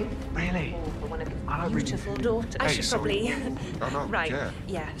reading. Really? For one of his I like reading beautiful too. daughters. I Hey, should sorry. probably... Oh, no, right. yeah.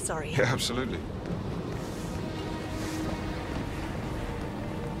 Yeah, sorry. Yeah, absolutely.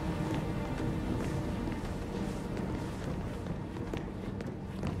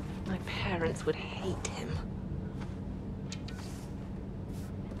 My parents would hate him.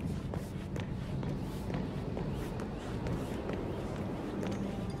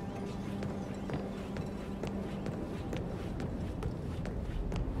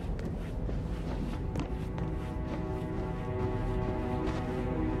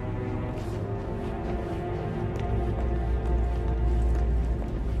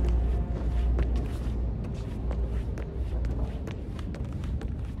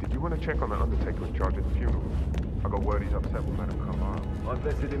 You want to check on that undertaker in charge of the funeral? I got word he's upset with Madame Carlisle. I've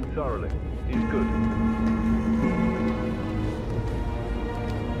vetted him thoroughly. He's good.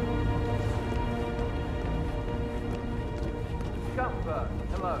 Comfort.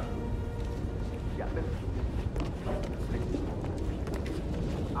 Hello. Yeah, listen.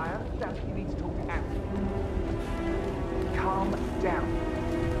 I understand that you need to talk to Anthony. Calm down.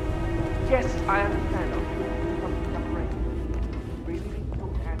 Yes, I understand. I'm sure there's something separating. You really need to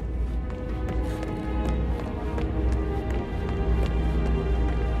talk to Anthony.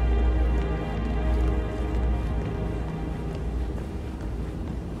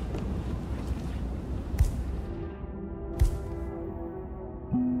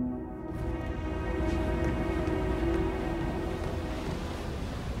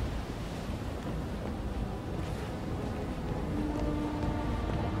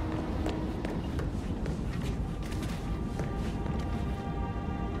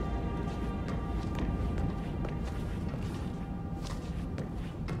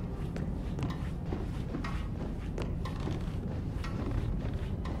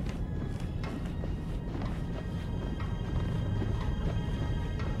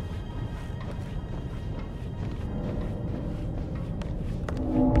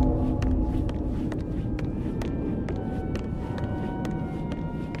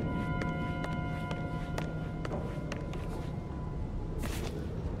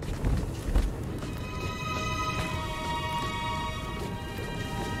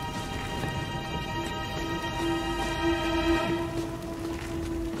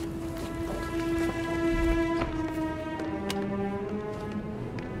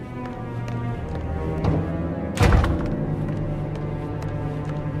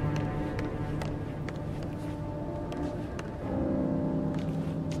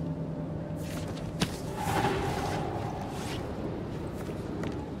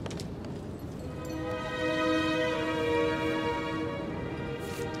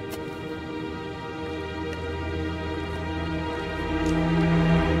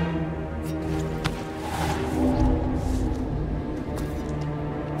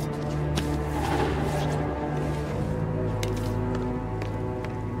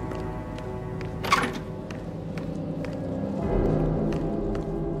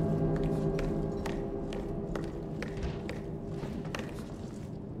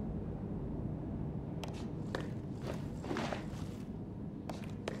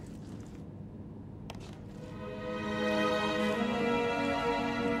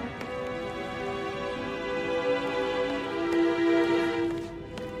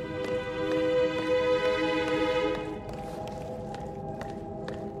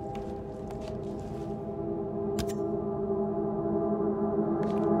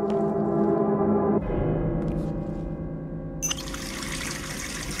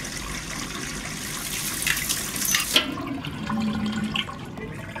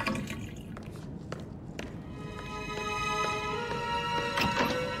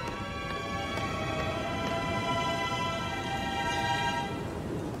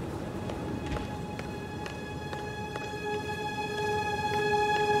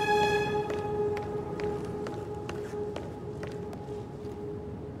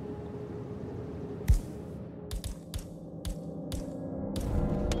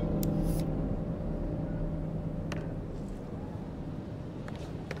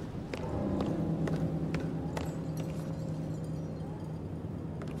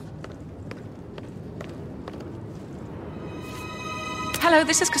 Hello,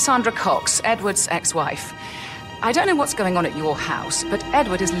 this is Cassandra Cox, Edward's ex-wife. I don't know what's going on at your house, but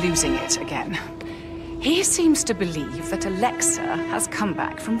Edward is losing it again. He seems to believe that Alexa has come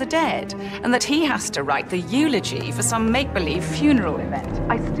back from the dead, and that he has to write the eulogy for some make-believe funeral event.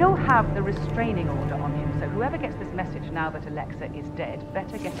 I still have the restraining order on him, so whoever gets this message now that Alexa is dead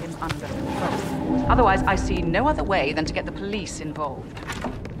better get him under control. Otherwise, I see no other way than to get the police involved.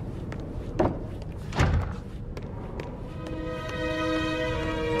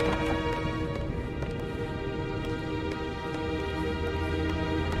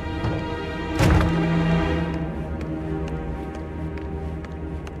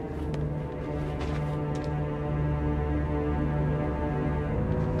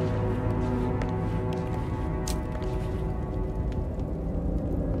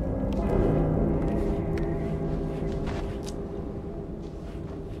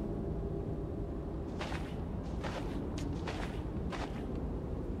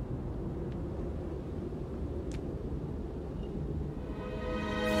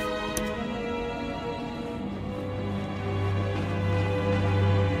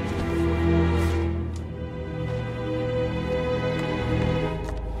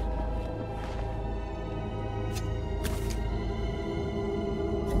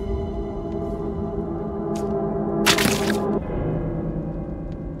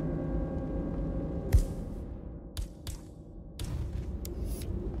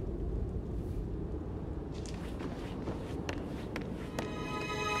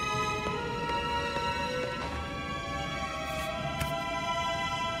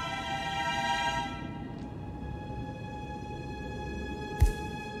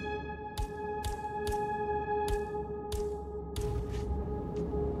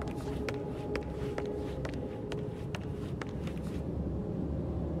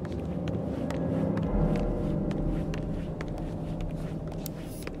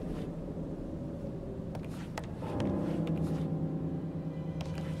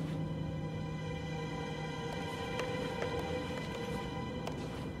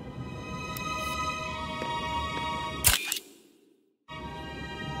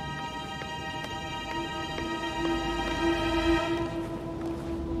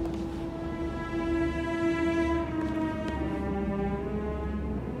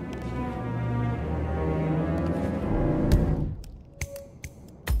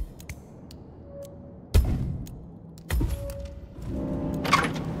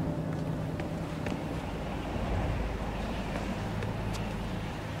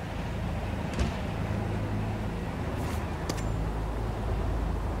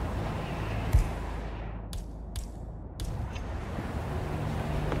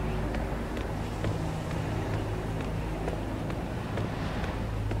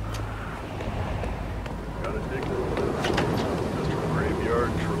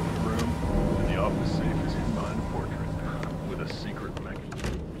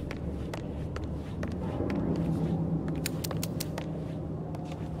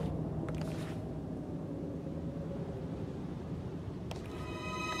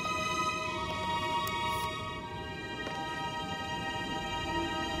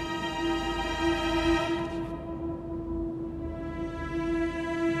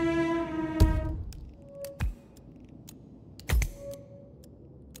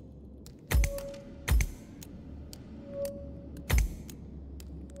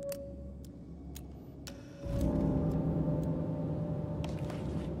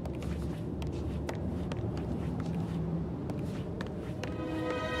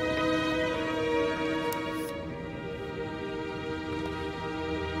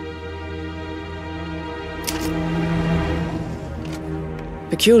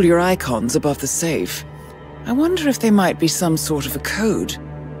 Peculiar icons above the safe. I wonder if they might be some sort of a code.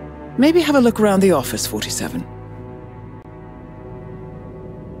 Maybe have a look around the office, 47.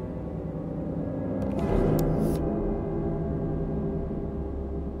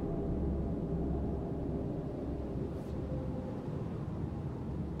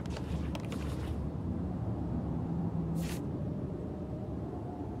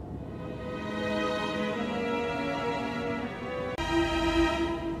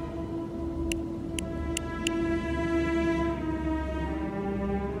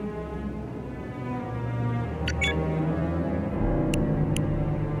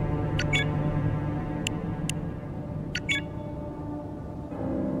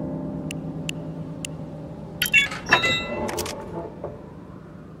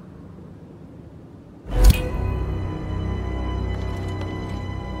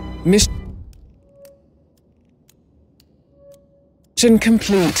 Mission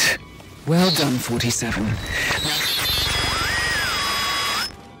complete. Well done, 47.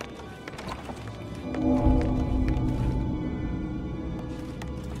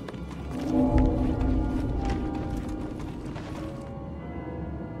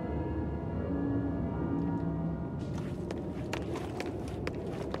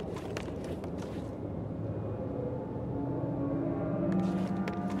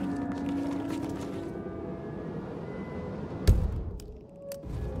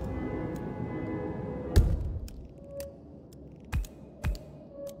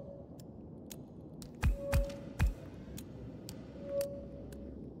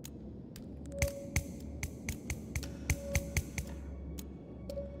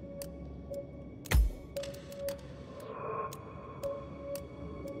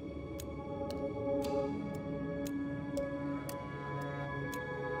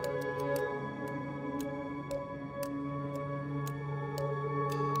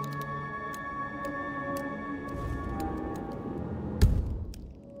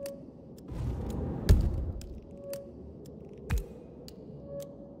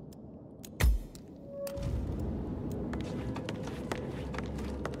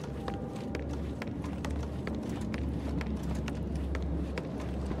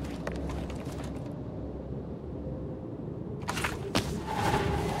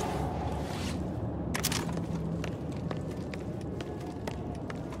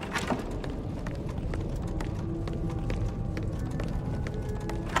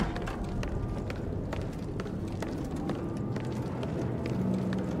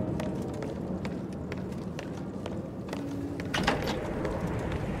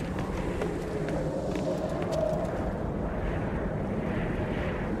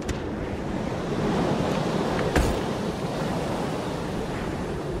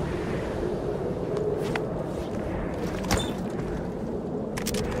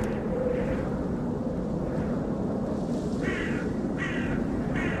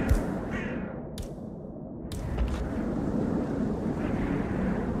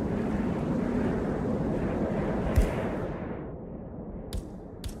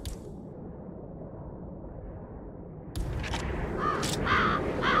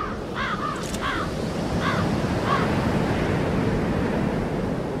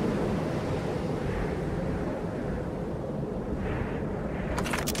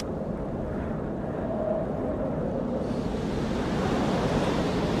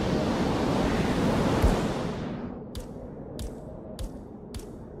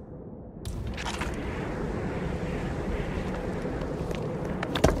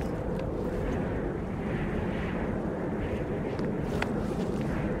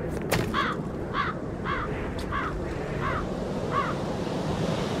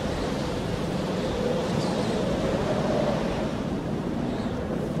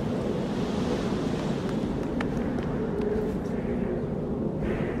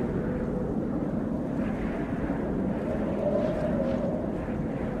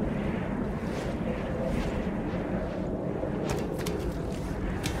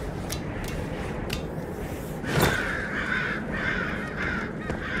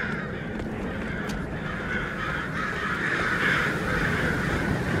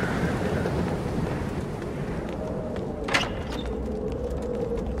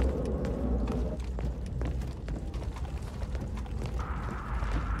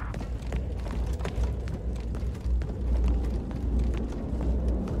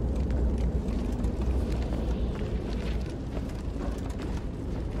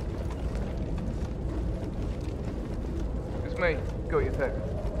 me. Got your text.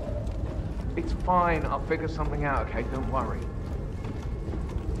 It's fine. I'll figure something out, okay? Don't worry.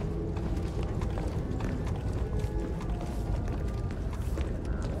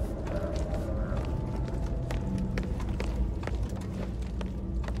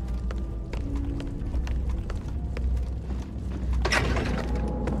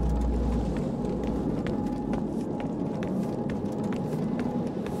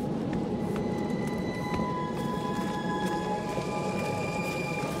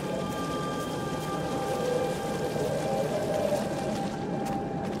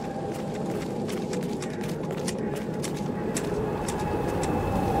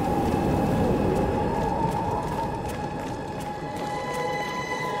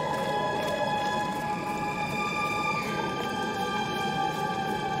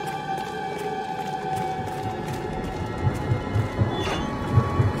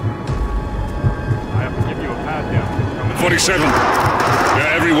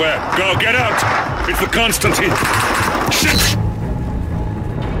 They're everywhere. Go, get out! It's the Constantine. Shit!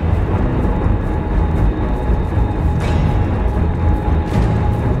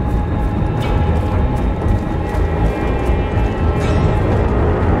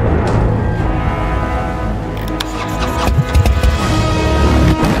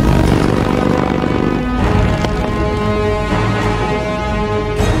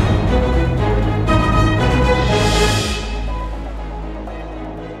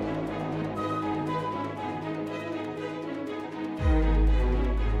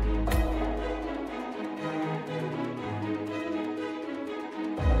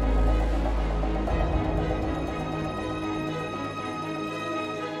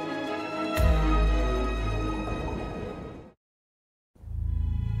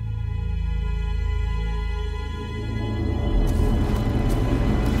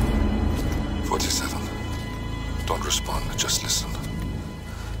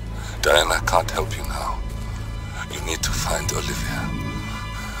 Diana can't help you now. You need to find Olivia.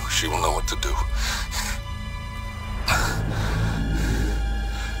 She will know what to do.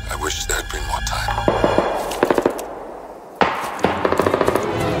 I wish there had been more time.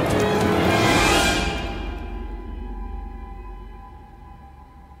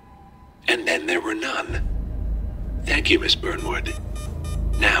 And then there were none. Thank you, Miss Burnwood.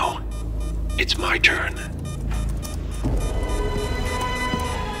 Now, it's my turn.